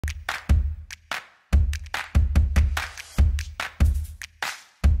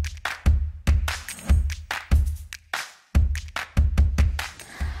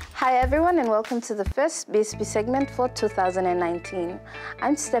Hi everyone and welcome to the first BSP segment for 2019.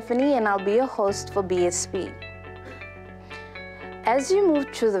 I'm Stephanie and I'll be your host for BSP. As you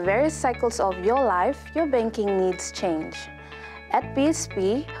move through the various cycles of your life, your banking needs change. At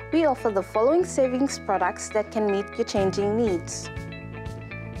BSP, we offer the following savings products that can meet your changing needs.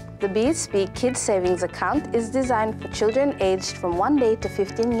 The BSP Kids Savings Account is designed for children aged from 1 day to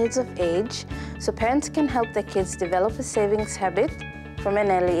 15 years of age, so parents can help their kids develop a savings habit from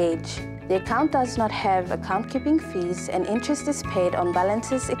an early age. The account does not have account keeping fees and interest is paid on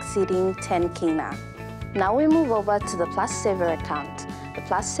balances exceeding 10 kina. Now we move over to the Plus Saver account. The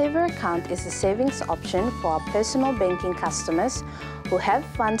Plus Saver account is a savings option for our personal banking customers who have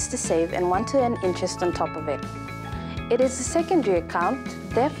funds to save and want to earn interest on top of it. It is a secondary account,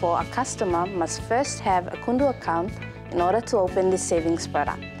 therefore a customer must first have a Kundu account in order to open this savings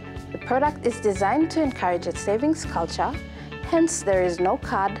product. The product is designed to encourage a savings culture. Hence, there is no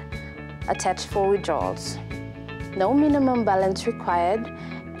card attached for withdrawals, no minimum balance required,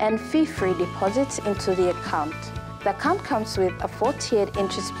 and fee-free deposits into the account. The account comes with a 4-tiered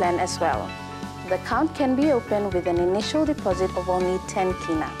interest plan as well. The account can be opened with an initial deposit of only 10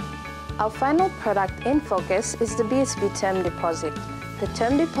 kina. Our final product in focus is the BSP Term Deposit. The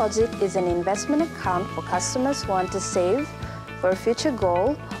Term Deposit is an investment account for customers who want to save for a future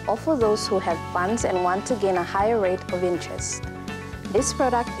goal or for those who have funds and want to gain a higher rate of interest. This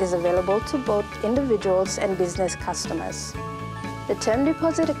product is available to both individuals and business customers. The term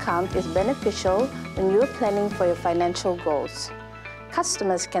deposit account is beneficial when you are planning for your financial goals.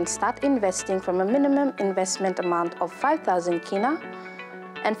 Customers can start investing from a minimum investment amount of 5,000 kina,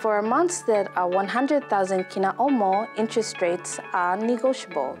 and for amounts that are 100,000 kina or more, interest rates are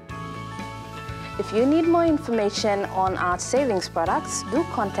negotiable. If you need more information on our savings products, do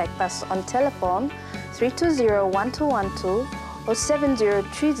contact us on telephone 320-1212 or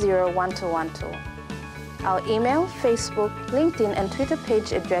 7030-1212. Our email, Facebook, LinkedIn and Twitter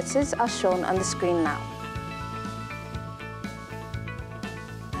page addresses are shown on the screen now.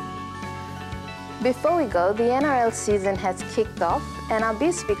 Before we go, the NRL season has kicked off and our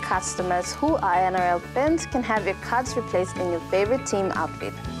BSP customers who are NRL fans can have your cards replaced in your favorite team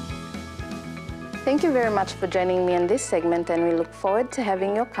outfit. Thank you very much for joining me on this segment and we look forward to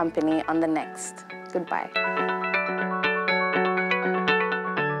having your company on the next. Goodbye.